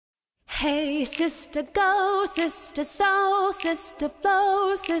Hey sister, go, sister soul, sister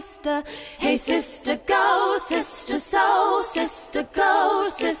flow, sister. Hey sister, go, sister soul, sister go,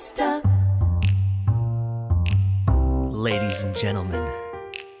 sister. Ladies and gentlemen,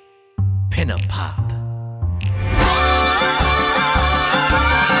 Pinup Pop.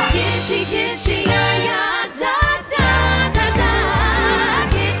 Kitschy, kitschy, yeah, yeah, da, da, da, da.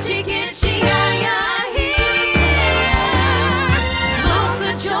 Kitschy, kitschy, yeah, yeah, here.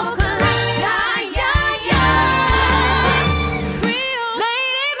 Mocha chocolate, yeah, yeah. Creole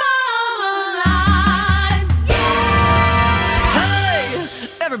Lady Marmalade, yeah. Hey!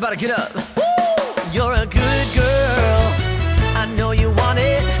 Everybody get up. Woo! You're a good girl. I know you want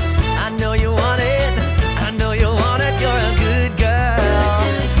it. I know you want it. I know you want it. You're a good girl.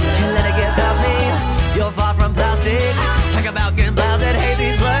 Can't let it get past me. You're far from plastic. Talk about getting blasted. Hate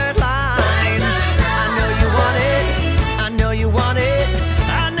these blurred lines. I know you want it. I know you want it.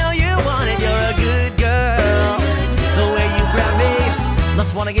 I know you want it. You're a good girl. The way you grab me,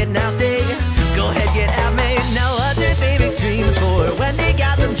 must wanna get nasty. Go ahead, get at me. Now what do they make dreams for? When they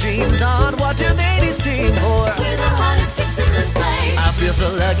got them dreams on, what do they need steam for? We're the hottest chicks in this place. I feel so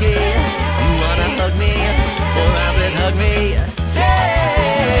lucky. You wanna hug me, or rabbit hug me? Yeah.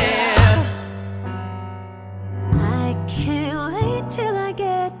 I can't wait till I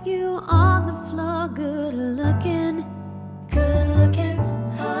get you on the floor, good looking,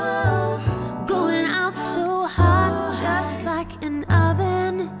 oh, going out so hot, just like an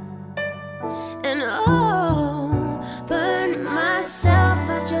oven, and oh, burn myself,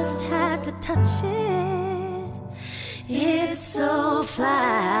 I just had to touch it. It's so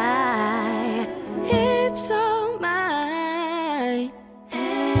fly, it's so mine.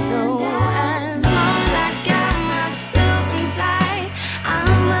 So as long as I got my suit and tie,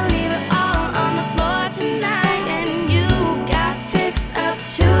 I'ma leave it all on the floor tonight. And you got fixed up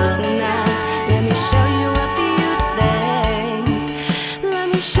tonight. Let me show you a few things. Let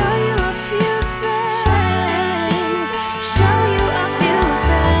me show you a few things. Show you a few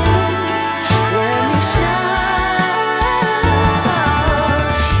things. Let me show you.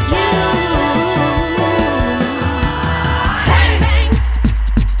 Bang bang,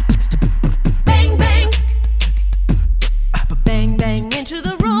 bang bang, bang bang into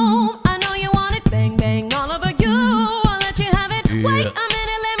the room. I know you want it. Bang bang all over you. I'll let you have it. Wait a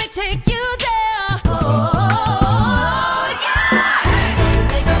minute, let me take you there. Oh.